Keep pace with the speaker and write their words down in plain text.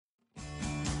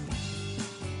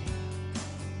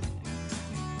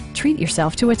treat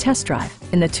yourself to a test drive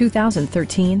in the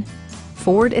 2013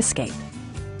 Ford Escape.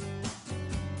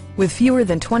 With fewer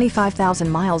than 25,000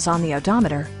 miles on the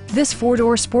odometer, this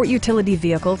four-door sport utility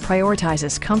vehicle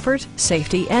prioritizes comfort,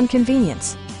 safety, and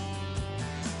convenience.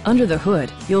 Under the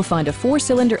hood, you'll find a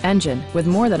four-cylinder engine with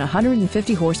more than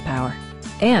 150 horsepower.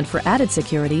 And for added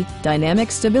security,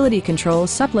 dynamic stability control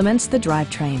supplements the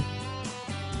drivetrain.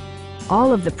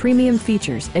 All of the premium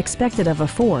features expected of a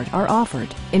Ford are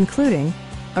offered, including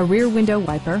a rear window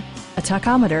wiper, a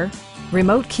tachometer,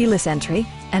 remote keyless entry,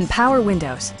 and power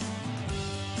windows.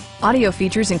 Audio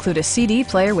features include a CD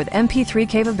player with MP3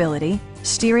 capability,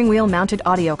 steering wheel mounted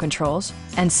audio controls,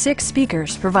 and 6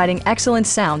 speakers providing excellent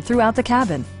sound throughout the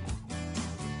cabin.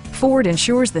 Ford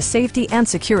ensures the safety and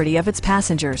security of its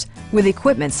passengers with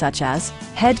equipment such as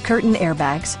head curtain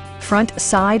airbags, front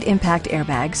side impact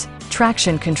airbags,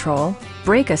 traction control,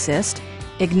 brake assist,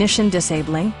 ignition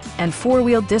disabling, and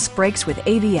 4-wheel disc brakes with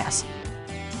ABS.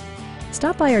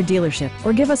 Stop by our dealership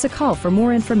or give us a call for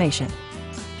more information.